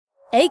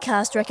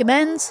Acast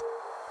recommends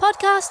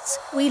podcasts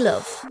we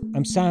love.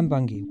 I'm Sam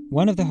Bungay,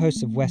 one of the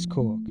hosts of West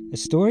Cork, a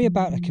story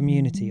about a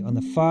community on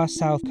the far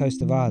south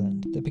coast of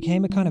Ireland that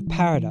became a kind of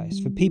paradise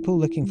for people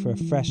looking for a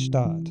fresh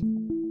start.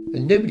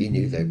 And nobody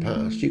knew their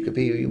past. You could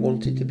be who you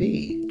wanted to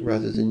be,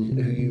 rather than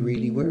who you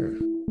really were.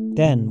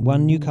 Then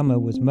one newcomer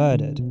was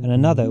murdered and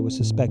another was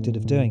suspected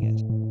of doing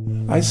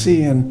it. I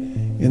see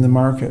in the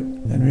market,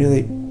 and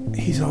really,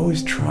 he's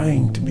always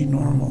trying to be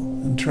normal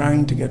and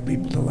trying to get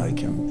people to like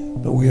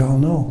him. But we all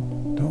know,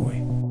 don't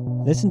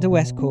we? Listen to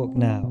West Cork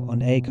now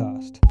on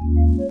Acast.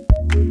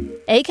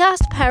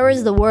 Acast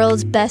powers the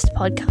world's best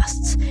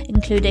podcasts,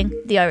 including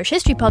the Irish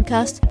History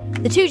Podcast,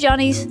 The Two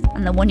Johnnies,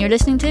 and the one you're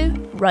listening to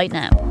right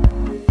now.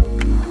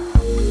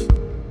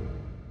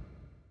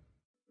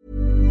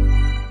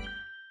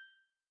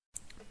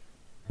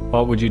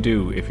 What would you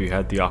do if you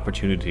had the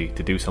opportunity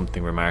to do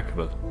something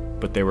remarkable,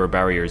 but there were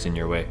barriers in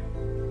your way?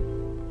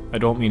 I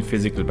don't mean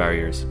physical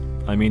barriers,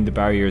 I mean the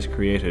barriers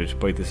created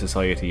by the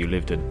society you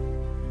lived in.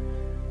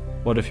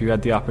 What if you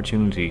had the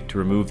opportunity to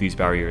remove these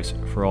barriers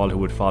for all who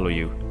would follow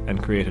you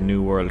and create a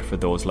new world for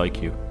those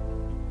like you?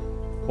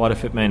 What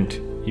if it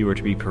meant you were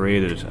to be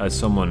paraded as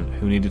someone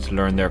who needed to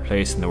learn their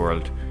place in the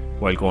world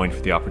while going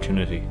for the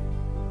opportunity?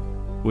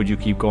 Would you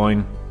keep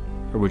going,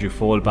 or would you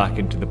fold back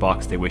into the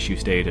box they wish you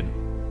stayed in?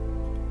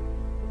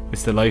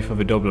 It's the life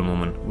of a Dublin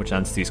woman which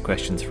answers these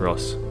questions for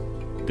us.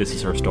 This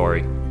is her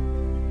story.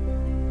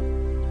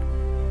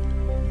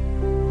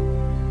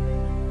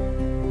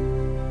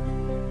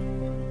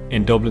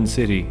 In Dublin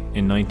City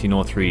in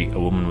 1903, a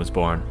woman was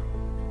born.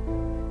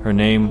 Her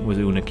name was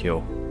Una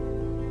Keogh.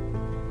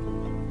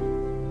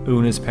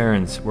 Una's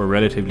parents were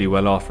relatively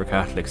well off for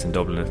Catholics in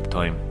Dublin at the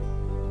time.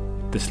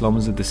 The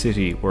slums of the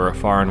city were a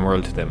foreign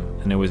world to them,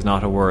 and it was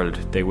not a world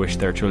they wished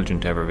their children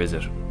to ever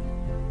visit.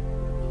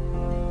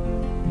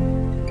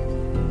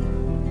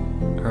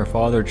 Her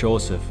father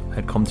Joseph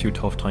had come through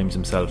tough times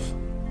himself,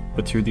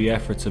 but through the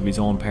efforts of his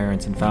own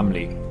parents and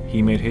family,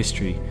 he made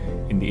history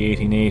in the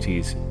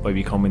 1880s by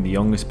becoming the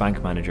youngest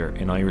bank manager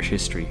in Irish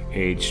history,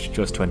 aged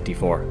just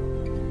 24.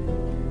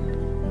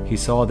 He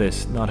saw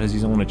this not as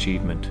his own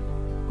achievement,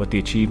 but the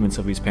achievements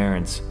of his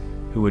parents,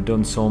 who had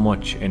done so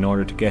much in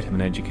order to get him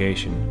an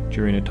education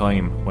during a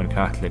time when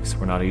Catholics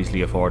were not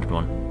easily afforded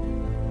one.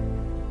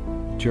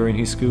 During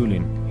his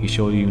schooling, he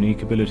showed a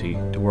unique ability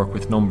to work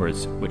with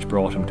numbers, which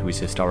brought him to his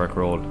historic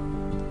role.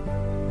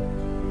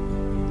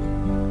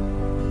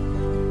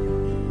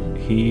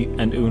 He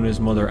and Una's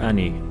mother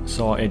Annie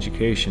saw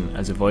education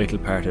as a vital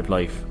part of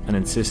life and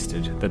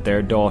insisted that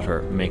their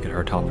daughter make it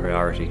her top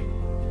priority.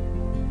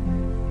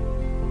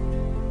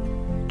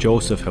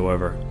 Joseph,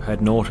 however,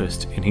 had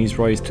noticed in his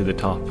rise to the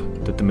top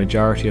that the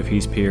majority of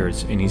his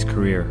peers in his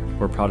career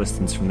were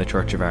Protestants from the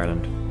Church of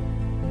Ireland.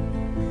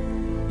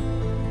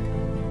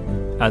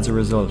 As a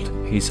result,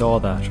 he saw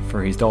that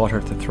for his daughter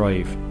to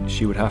thrive,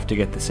 she would have to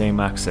get the same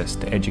access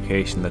to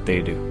education that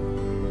they do.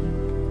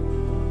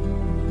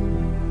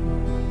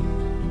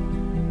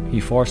 He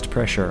forced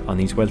pressure on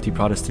these wealthy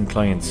Protestant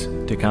clients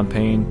to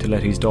campaign to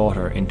let his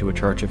daughter into a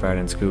Church of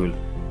Ireland school,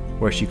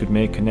 where she could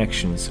make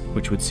connections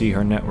which would see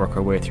her network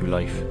her way through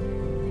life.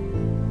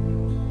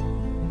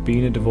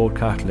 Being a devout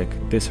Catholic,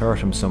 this hurt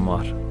him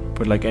somewhat,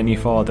 but like any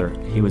father,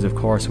 he was of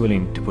course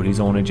willing to put his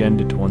own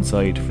agenda to one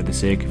side for the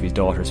sake of his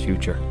daughter's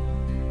future.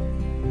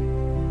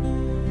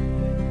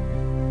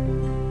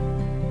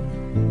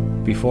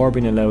 Before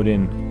being allowed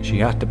in, she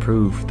had to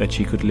prove that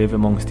she could live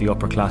amongst the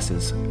upper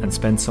classes and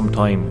spend some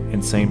time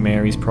in St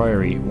Mary's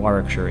Priory,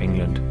 Warwickshire,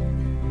 England.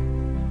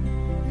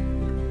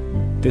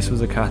 This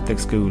was a Catholic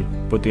school,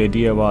 but the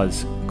idea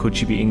was, could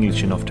she be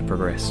English enough to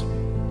progress?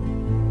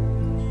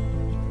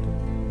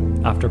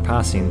 After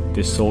passing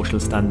this social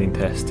standing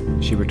test,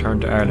 she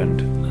returned to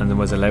Ireland and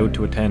was allowed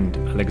to attend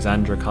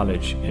Alexandra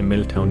College in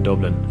Milltown,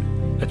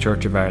 Dublin, a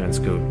Church of Ireland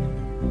school.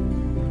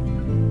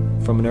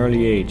 From an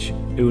early age,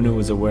 Una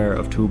was aware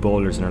of two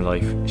boulders in her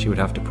life she would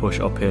have to push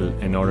uphill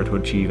in order to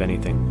achieve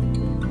anything.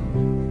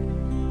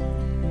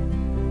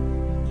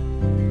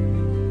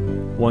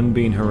 One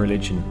being her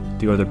religion,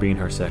 the other being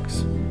her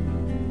sex.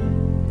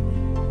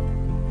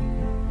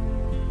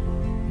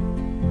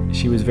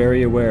 She was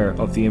very aware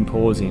of the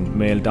imposing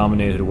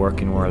male-dominated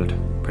working world,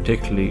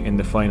 particularly in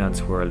the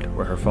finance world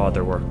where her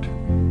father worked.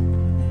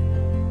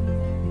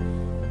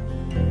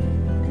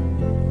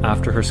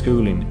 After her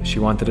schooling, she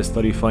wanted to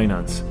study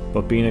finance,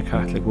 but being a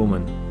Catholic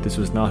woman, this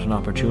was not an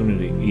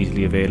opportunity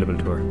easily available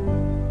to her.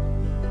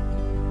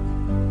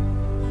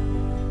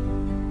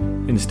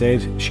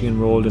 Instead, she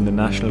enrolled in the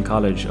National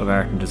College of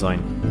Art and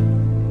Design.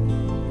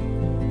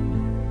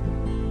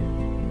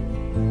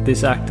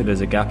 This acted as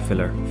a gap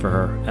filler for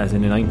her, as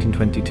in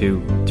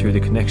 1922, through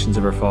the connections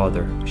of her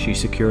father, she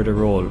secured a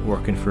role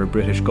working for a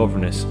British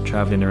governess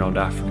travelling around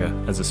Africa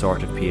as a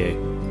sort of PA.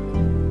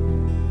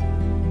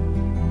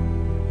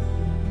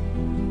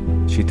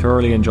 She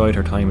thoroughly enjoyed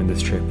her time in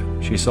this trip.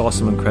 She saw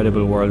some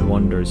incredible world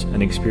wonders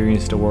and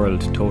experienced a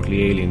world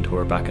totally alien to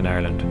her back in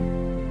Ireland.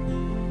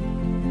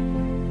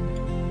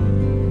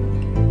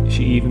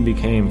 She even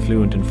became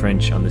fluent in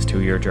French on this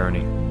 2-year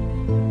journey.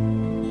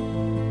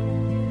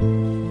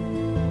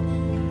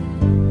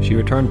 She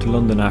returned to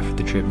London after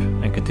the trip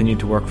and continued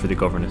to work for the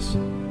governess.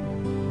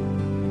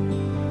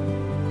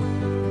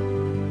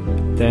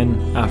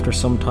 Then, after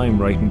some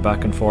time writing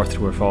back and forth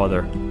to her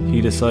father, he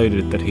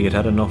decided that he had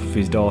had enough of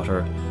his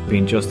daughter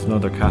being just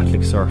another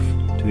Catholic serf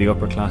to the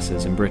upper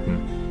classes in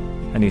Britain,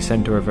 and he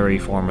sent her a very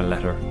formal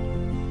letter.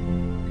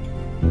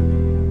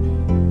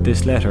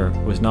 This letter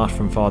was not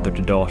from father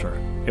to daughter,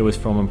 it was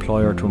from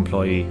employer to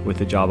employee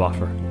with a job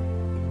offer.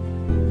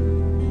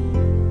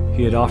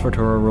 He had offered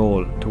her a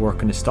role to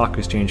work in a stock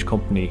exchange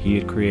company he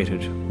had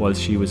created while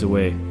she was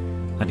away,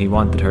 and he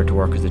wanted her to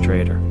work as a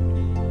trader.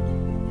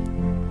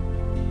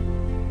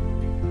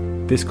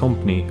 This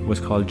company was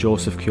called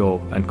Joseph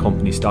Keogh and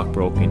Company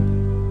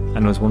Stockbroking,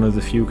 and was one of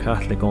the few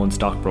Catholic-owned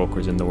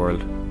stockbrokers in the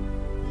world.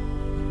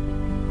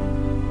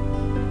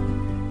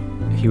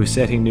 He was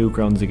setting new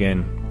grounds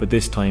again, but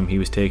this time he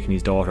was taking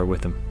his daughter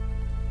with him.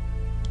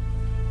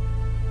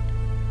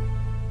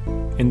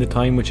 In the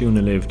time which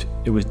Una lived,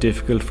 it was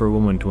difficult for a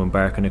woman to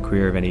embark on a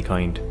career of any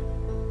kind,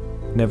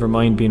 never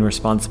mind being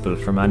responsible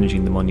for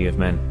managing the money of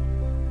men.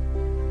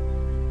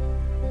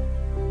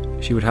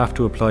 She would have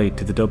to apply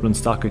to the Dublin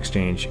Stock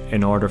Exchange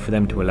in order for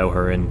them to allow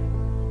her in.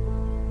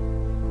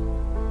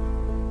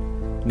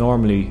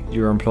 Normally,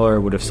 your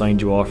employer would have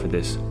signed you off for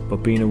this,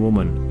 but being a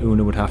woman,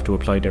 Una would have to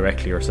apply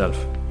directly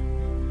herself.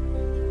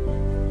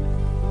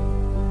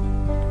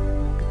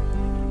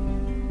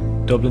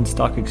 Dublin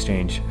Stock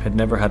Exchange had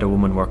never had a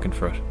woman working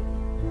for it.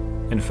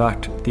 In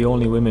fact, the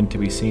only women to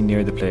be seen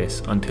near the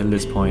place until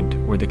this point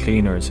were the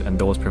cleaners and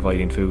those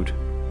providing food.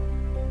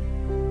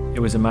 It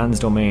was a man's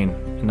domain,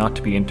 and not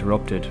to be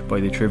interrupted by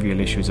the trivial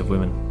issues of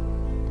women.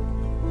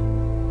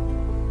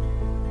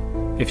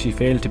 If she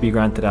failed to be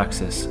granted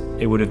access,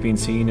 it would have been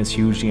seen as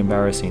hugely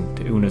embarrassing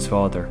to Una's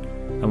father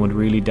and would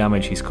really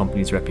damage his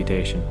company's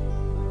reputation.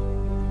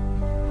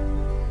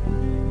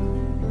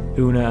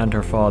 Una and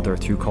her father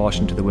threw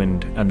caution to the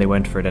wind, and they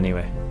went for it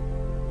anyway.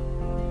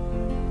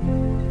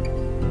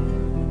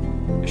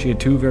 She had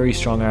two very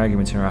strong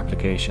arguments in her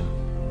application.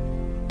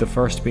 The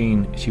first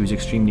being she was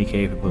extremely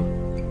capable.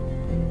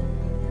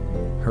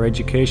 Her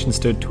education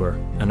stood to her,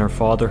 and her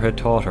father had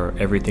taught her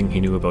everything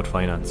he knew about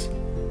finance.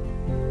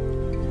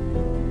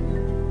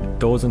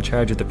 Those in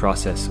charge of the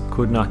process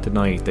could not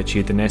deny that she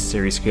had the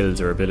necessary skills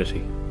or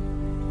ability.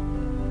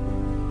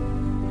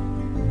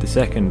 The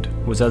second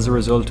was as a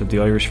result of the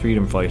Irish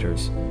freedom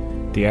fighters.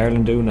 The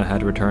Ireland Una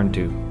had returned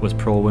to was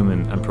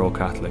pro-women and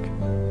pro-Catholic.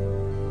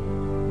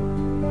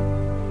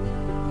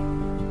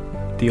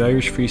 The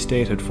Irish Free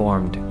State had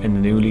formed in the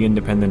newly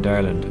independent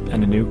Ireland,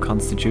 and a new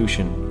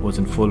constitution was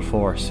in full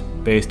force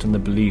based on the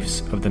beliefs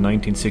of the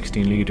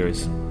 1916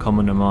 leaders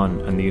Cumann na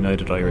mBan and the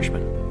United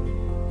Irishmen.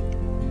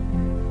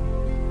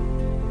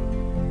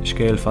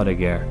 Scéal Fada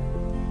Géar.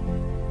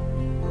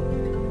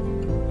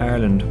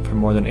 Ireland, for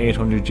more than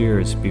 800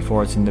 years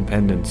before its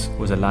independence,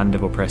 was a land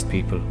of oppressed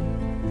people.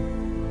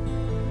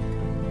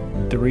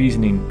 The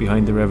reasoning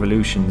behind the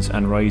revolutions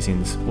and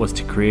risings was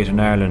to create an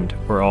Ireland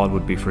where all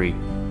would be free.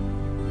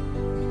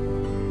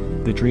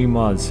 The dream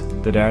was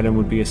that Ireland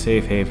would be a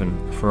safe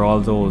haven for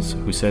all those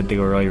who said they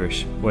were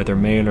Irish, whether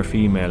male or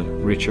female,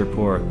 rich or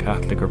poor,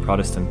 Catholic or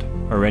Protestant,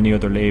 or any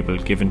other label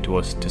given to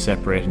us to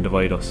separate and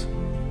divide us.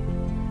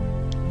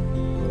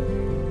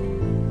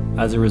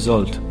 As a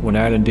result, when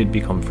Ireland did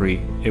become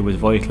free, it was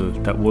vital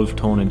that Wolfe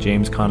Tone and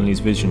James Connolly's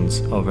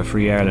visions of a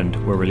free Ireland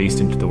were released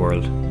into the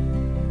world.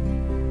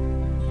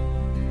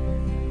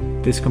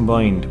 This,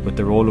 combined with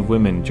the role of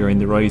women during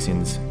the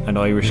risings and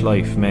Irish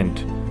life,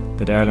 meant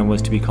that Ireland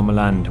was to become a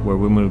land where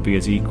women would be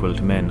as equal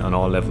to men on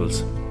all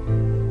levels.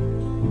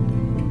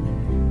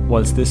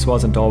 Whilst this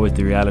wasn't always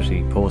the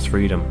reality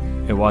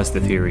post-freedom, it was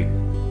the theory.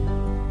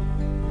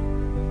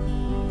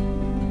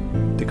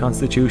 The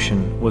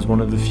Constitution was one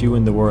of the few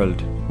in the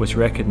world which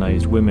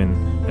recognised women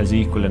as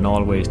equal in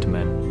all ways to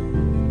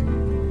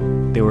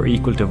men. They were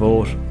equal to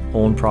vote,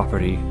 own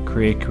property,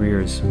 create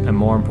careers, and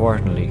more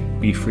importantly,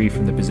 be free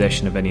from the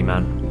possession of any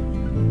man.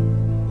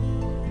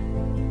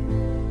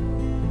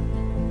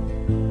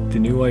 The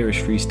new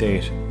Irish Free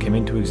State came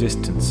into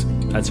existence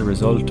as a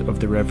result of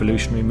the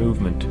revolutionary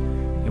movement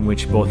in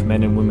which both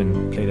men and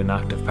women played an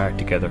active part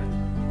together.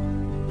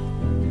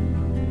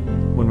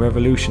 When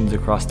revolutions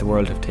across the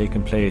world have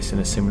taken place in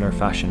a similar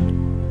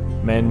fashion,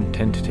 men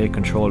tend to take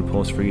control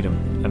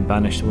post-freedom and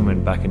banish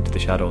women back into the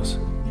shadows.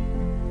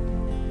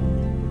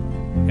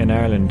 In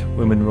Ireland,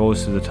 women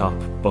rose to the top,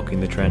 bucking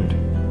the trend.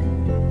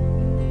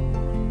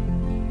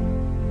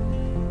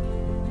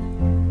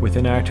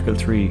 Within Article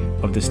 3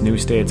 of this new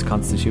state's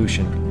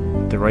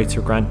constitution, the rights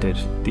were granted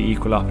the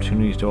equal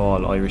opportunity to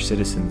all Irish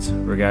citizens,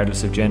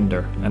 regardless of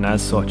gender, and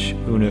as such,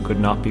 Una could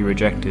not be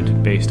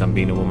rejected based on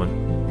being a woman.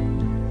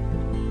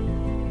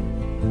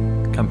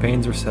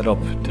 Campaigns were set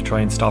up to try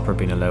and stop her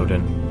being allowed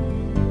in.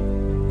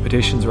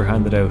 Petitions were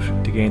handed out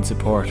to gain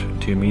support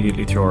to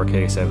immediately throw her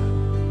case out.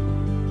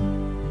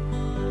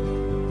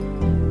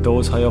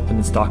 Those high up in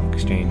the stock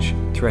exchange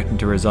threatened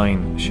to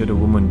resign should a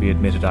woman be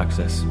admitted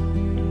access.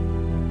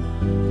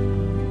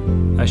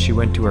 As she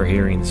went to her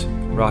hearings,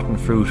 rotten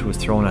fruit was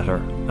thrown at her,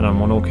 and on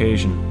one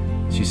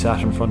occasion, She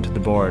sat in front of the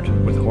board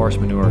with horse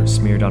manure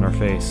smeared on her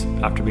face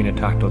after being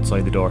attacked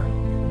outside the door.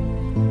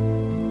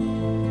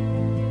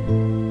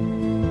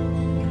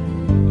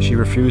 She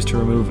refused to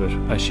remove it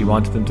as she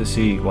wanted them to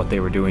see what they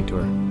were doing to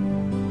her.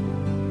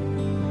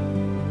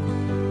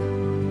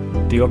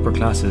 The upper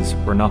classes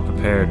were not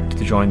prepared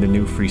to join the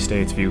new Free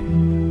State's view.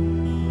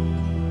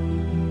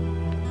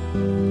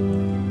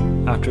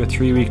 After a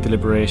 3-week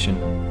deliberation,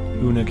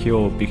 Una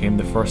Keogh became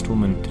the first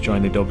woman to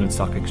join the Dublin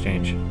Stock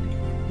Exchange.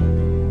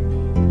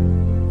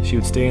 She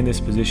would stay in this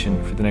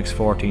position for the next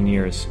 14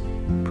 years,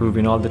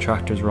 proving all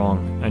detractors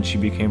wrong, and she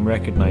became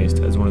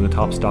recognised as one of the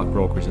top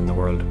stockbrokers in the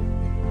world.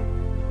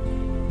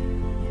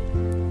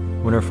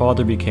 When her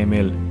father became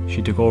ill,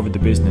 she took over the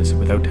business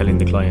without telling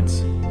the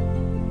clients.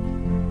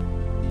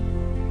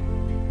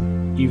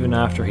 Even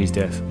after his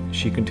death,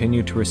 she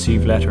continued to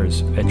receive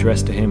letters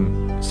addressed to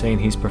him saying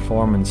his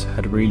performance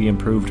had really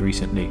improved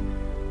recently,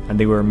 and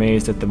they were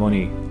amazed at the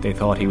money they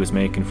thought he was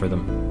making for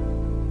them.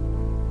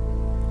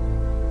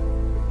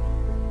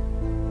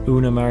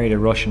 Una married a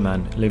Russian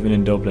man living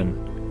in Dublin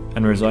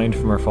and resigned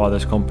from her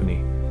father's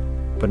company,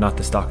 but not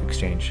the stock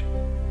exchange.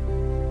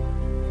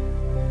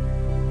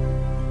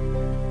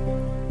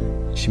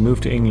 She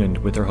moved to England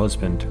with her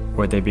husband,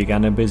 where they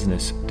began a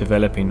business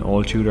developing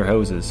old Tudor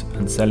houses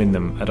and selling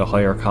them at a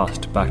higher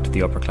cost back to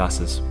the upper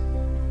classes.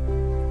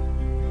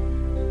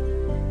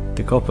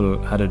 The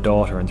couple had a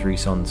daughter and 3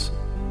 sons.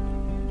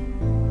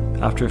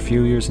 After a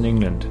few years in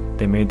England,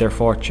 they made their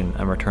fortune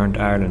and returned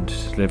to Ireland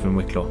to live in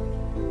Wicklow.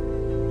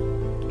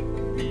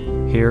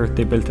 Here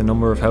they built a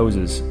number of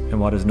houses in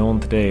what is known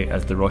today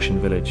as the Russian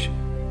Village.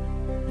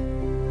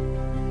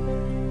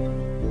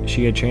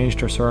 She had changed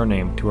her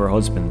surname to her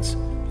husband's,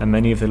 and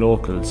many of the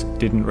locals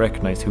didn't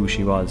recognise who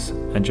she was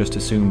and just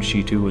assumed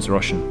she too was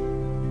Russian.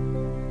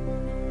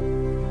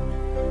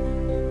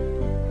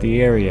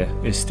 The area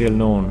is still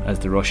known as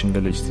the Russian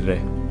Village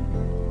today.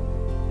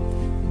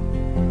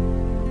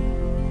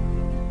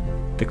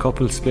 The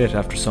couple split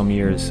after some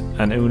years,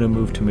 and Una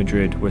moved to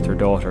Madrid with her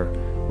daughter,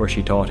 where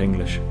she taught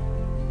English.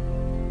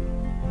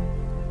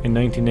 In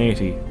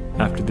 1980,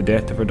 after the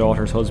death of her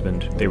daughter's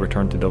husband, they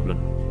returned to Dublin.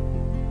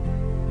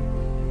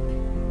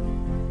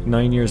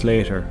 9 years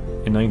later,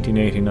 in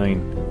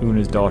 1989,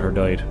 Una's daughter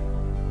died.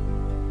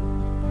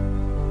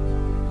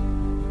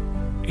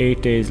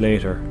 8 days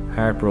later,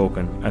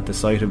 heartbroken at the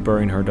sight of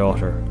burying her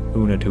daughter,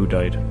 Una too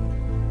died.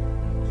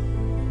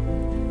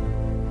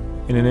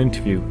 In an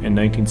interview in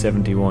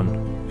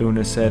 1971,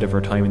 Una said of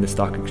her time in the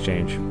stock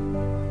exchange,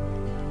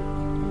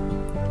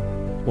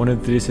 "One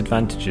of the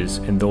disadvantages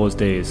in those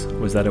days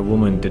was that a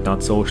woman did not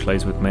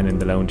socialise with men in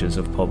the lounges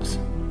of pubs.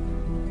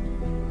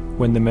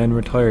 When the men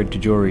retired to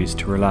juries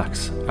to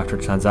relax after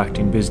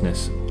transacting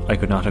business, I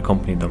could not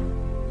accompany them.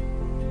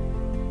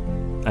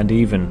 And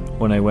even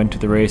when I went to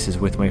the races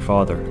with my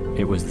father,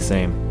 it was the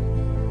same.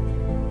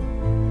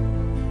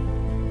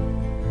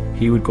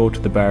 He would go to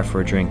the bar for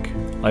a drink,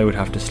 I would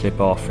have to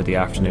slip off for the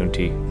afternoon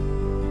tea."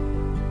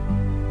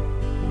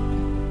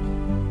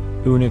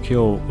 Una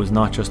Keogh was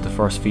not just the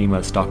first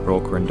female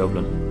stockbroker in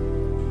Dublin.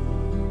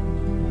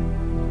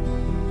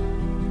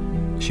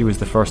 She was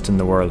the first in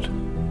the world.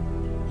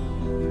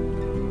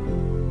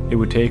 It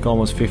would take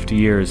almost 50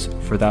 years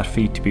for that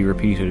feat to be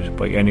repeated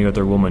by any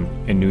other woman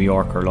in New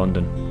York or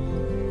London.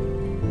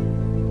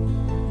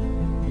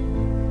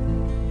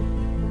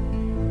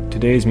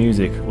 Today's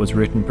music was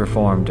written,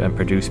 performed and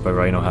produced by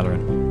Ryan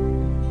O'Halloran.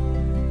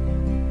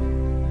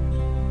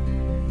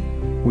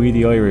 We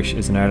the Irish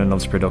is an Ireland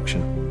Loves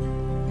production.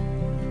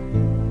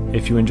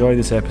 If you enjoy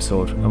this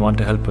episode and want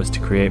to help us to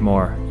create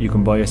more, you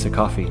can buy us a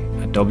coffee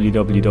at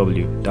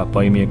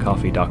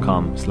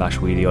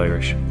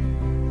www.buymeacoffee.com/WeTheIrish.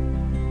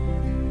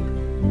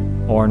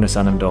 Orna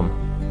Sanam Dum,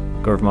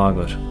 Gurv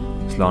Magat,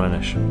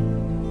 Slánanish.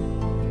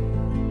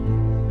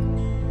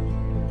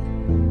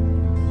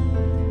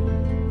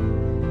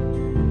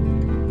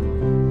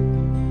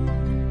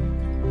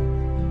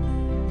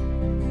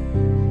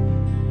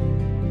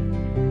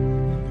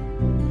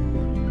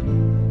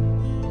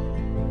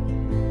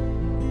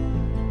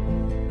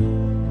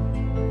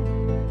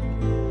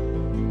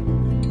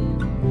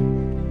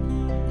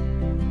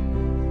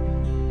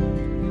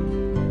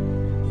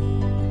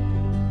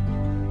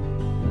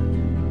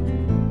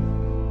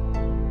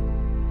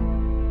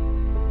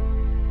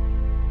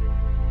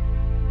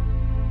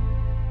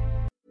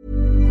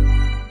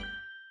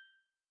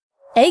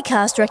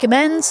 Acast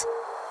recommends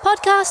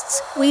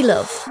podcasts we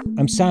love.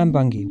 I'm Sam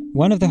Bungie,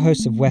 one of the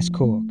hosts of West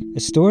Cork, a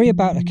story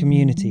about a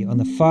community on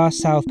the far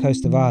south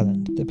coast of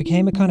Ireland that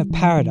became a kind of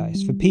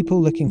paradise for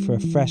people looking for a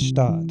fresh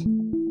start.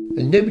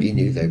 And nobody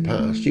knew their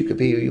past. You could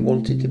be who you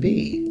wanted to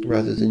be,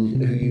 rather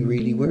than who you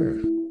really were.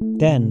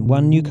 Then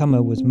one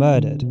newcomer was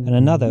murdered and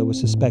another was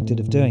suspected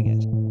of doing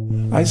it.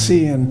 I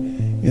see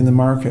in the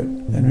market,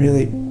 and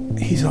really,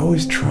 he's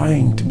always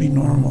trying to be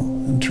normal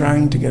and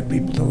trying to get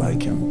people to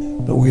like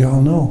him. But we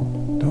all know,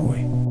 don't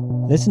we?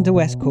 Listen to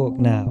West Cork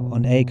now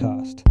on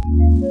Acast.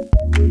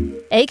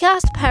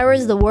 Acast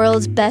powers the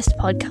world's best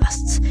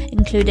podcasts,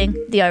 including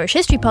the Irish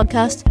History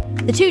Podcast,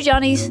 The Two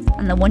Johnnies,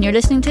 and the one you're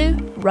listening to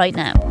right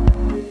now.